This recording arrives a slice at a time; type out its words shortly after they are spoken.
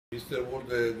Mr.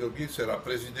 Giorgis era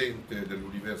presidente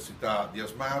dell'Università di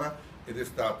Asmara ed è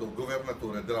stato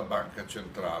governatore della Banca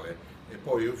Centrale e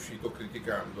poi è uscito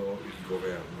criticando il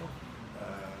governo.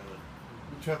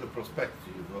 Which are the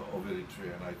perspective of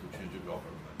Eritrea now to change the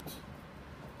government?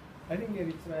 I think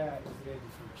Eritrea is ready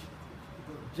for change.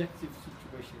 The objective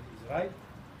situation is right.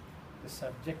 The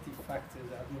subjective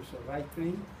factors are also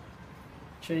ripening.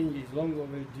 Change is long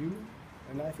overdue,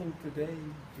 and I think today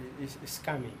is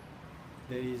coming.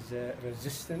 There is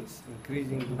resistance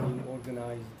increasingly being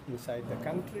organized inside the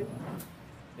country.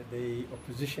 The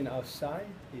opposition outside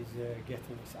is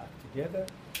getting its act together,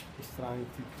 is trying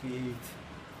to create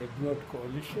a broad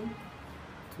coalition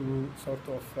to sort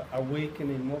of awaken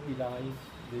and mobilize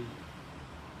the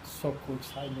so-called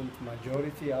silent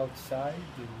majority outside,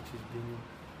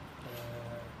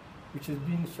 which has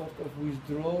been sort of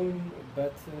withdrawn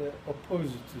but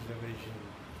opposed to the regime.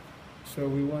 So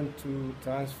we want to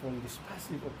transform this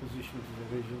passive opposition to the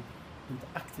regime into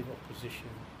active opposition.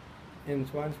 And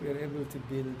once we are able to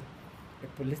build a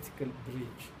political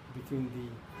bridge between the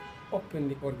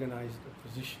openly organized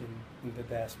opposition in the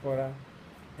diaspora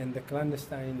and the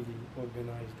clandestinely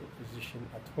organized opposition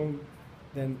at home,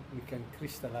 then we can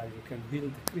crystallize, we can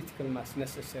build the critical mass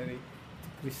necessary to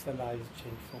crystallize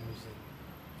change from within.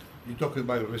 You talk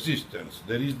about resistance.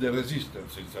 There is the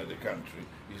resistance inside the country.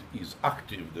 Is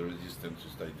active the resistance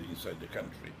inside the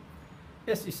country?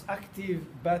 Yes, it's active,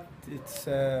 but it's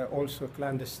also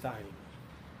clandestine.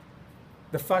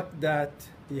 The fact that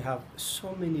you have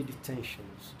so many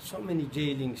detentions, so many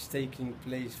jailings taking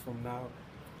place from now,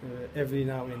 every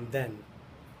now and then,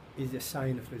 is a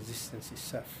sign of resistance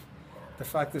itself. The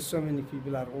fact that so many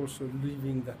people are also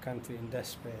leaving the country in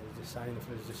despair is a sign of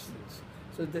resistance.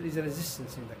 So there is a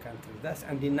resistance in the country, that's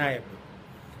undeniable.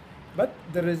 But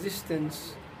the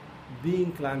resistance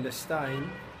being clandestine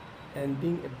and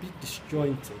being a bit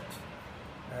disjointed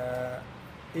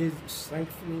is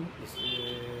strengthening,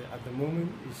 at the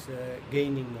moment is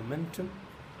gaining momentum.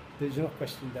 There is no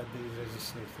question that there is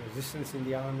resistance. Resistance in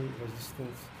the army,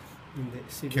 resistance in the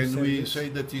civil service. Can we say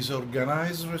that is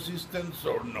organized resistance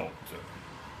or not?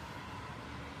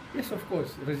 Yes, of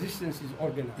course, resistance is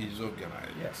organized. Is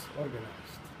organized. Yes,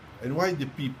 organized. And why the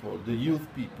people, the youth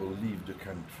people, leave the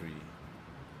country?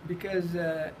 Because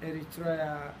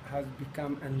Eritrea has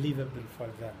become unlivable for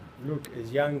them. Look,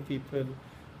 as young people,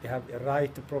 they have a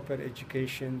right to proper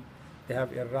education, they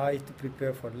have a right to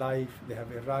prepare for life, they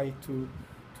have a right to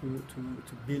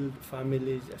build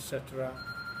families, etc.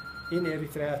 In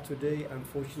Eritrea today,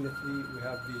 unfortunately, we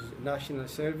have this national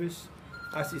service.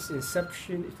 At its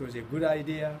inception, it was a good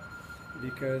idea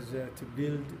because to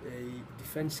build a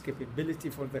defense capability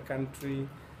for the country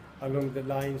along the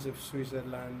lines of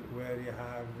Switzerland, where you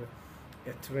have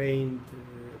a trained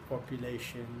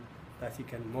population that you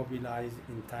can mobilize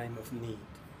in time of need.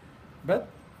 But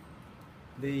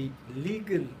the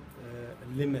legal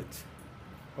limit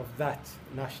of that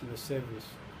national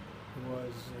service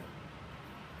was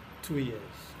 2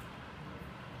 years.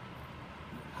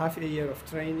 Half a year of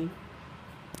training,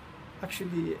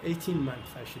 actually 18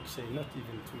 months I should say, not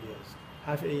even 2 years.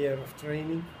 Half a year of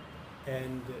training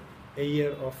and a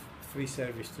year of free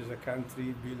service to the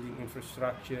country, building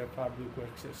infrastructure, public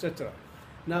works, etc.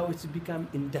 Now it's become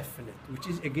indefinite, which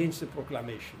is against the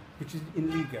proclamation, which is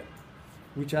illegal,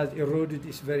 which has eroded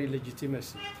its very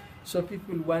legitimacy. So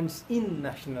people once in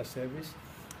national service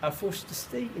are forced to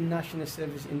stay in national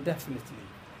service indefinitely,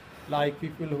 like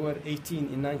people who were 18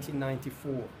 in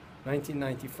 1994,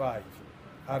 1995,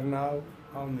 are now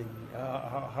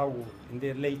how old? In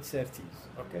their late 30s,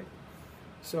 okay?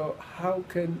 So how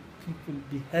can people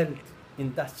be held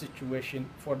in that situation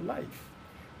for life?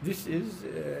 This is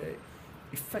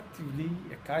effectively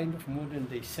a kind of modern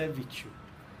day servitude,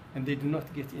 and they do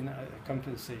not get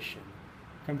compensation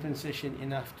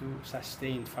enough to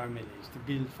sustain families, to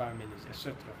build families,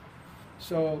 etc.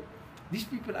 So these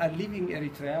people are leaving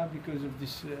Eritrea because of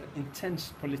this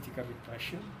intense political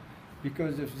repression,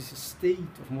 because of this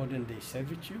state of modern day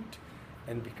servitude,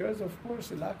 and because, of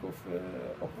course, a lack of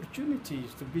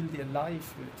opportunities to build a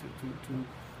life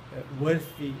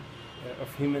worthy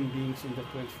of human beings in the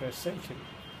 21st century.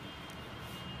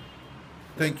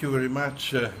 Thank you very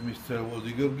much, Mr.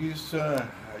 Giorgis. I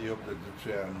hope that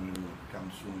Eritrea will come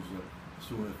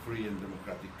soon a free and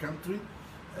democratic country.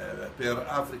 Per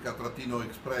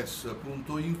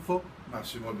africa-express.info,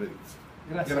 Massimo Alberizzi.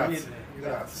 Grazie.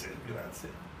 Grazie.